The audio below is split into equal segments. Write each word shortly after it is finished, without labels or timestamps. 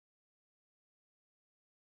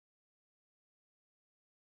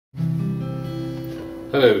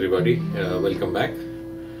Hello everybody, welcome back.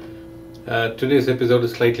 Today's episode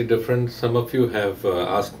is slightly different. Some of you have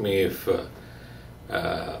asked me if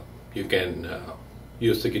you can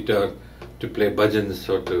use the guitar to play bhajans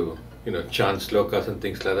or to chant slokas and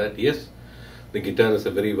things like that. Yes, the guitar is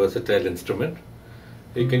a very versatile instrument.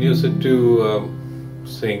 You can use it to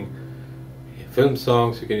sing film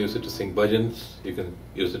songs, you can use it to sing bhajans, you can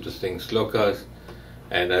use it to sing slokas,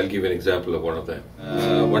 and I'll give you an example of one of them.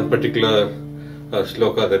 One particular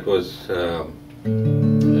sloka that was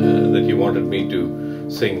that he wanted me to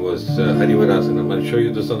sing was Harivarasanam. I'll show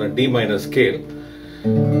you this on a D minor scale.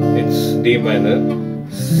 It's D minor,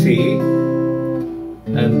 C,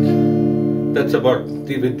 and that's about,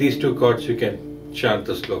 with these two chords you can chant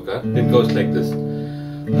the sloka. It goes like this: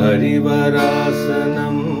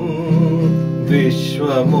 Harivarasanam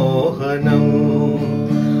Vishwamohanam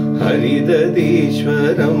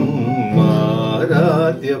Haridadishwaram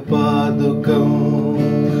Aradhya Padukam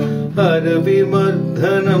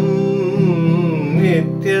Haravimardhanam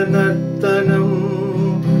Nityanartanam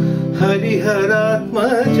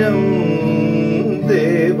Hariharatmajam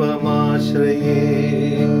Devamashraye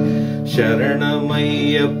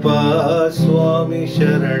Sharanamayappa Swami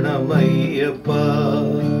Sharanamayappa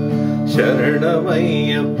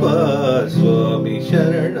Sharanamayappa Swami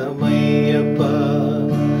Sharanamayappa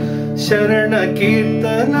Sharana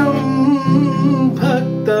Kirtanam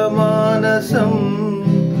Bhaktamanasam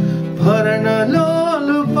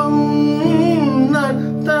Bharanalolupam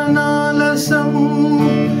Nartanalasam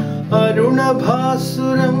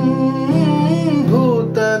Arunabhasuram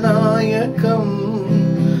Bhutanayakam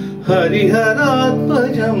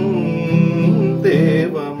Hariharatmajam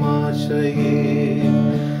Devamashraye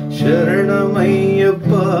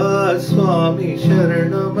Sharanamayappa Swami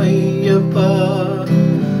Sharanamayappa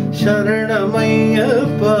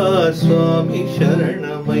Sharanamayappa Swami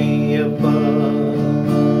Sharanamayappa.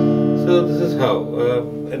 So this is how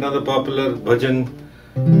another popular bhajan.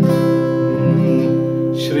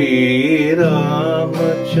 Shri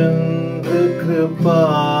Ramachandra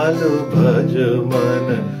Kripalu Bhajaman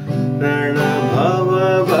Rana Bhava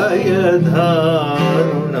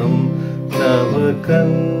Vayadharunam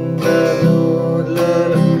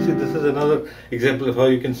Navakandanola. See, this is another example of how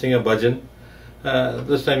you can sing a bhajan.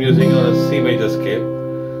 This time using on a C major scale.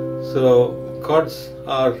 So chords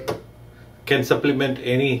can supplement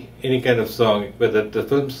any kind of song, whether it's a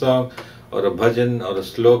film song or a bhajan or a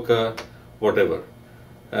sloka, whatever.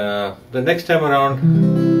 The next time around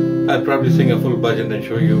I'll probably sing a full bhajan and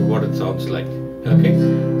show you what it sounds like. Okay,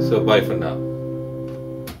 so bye for now.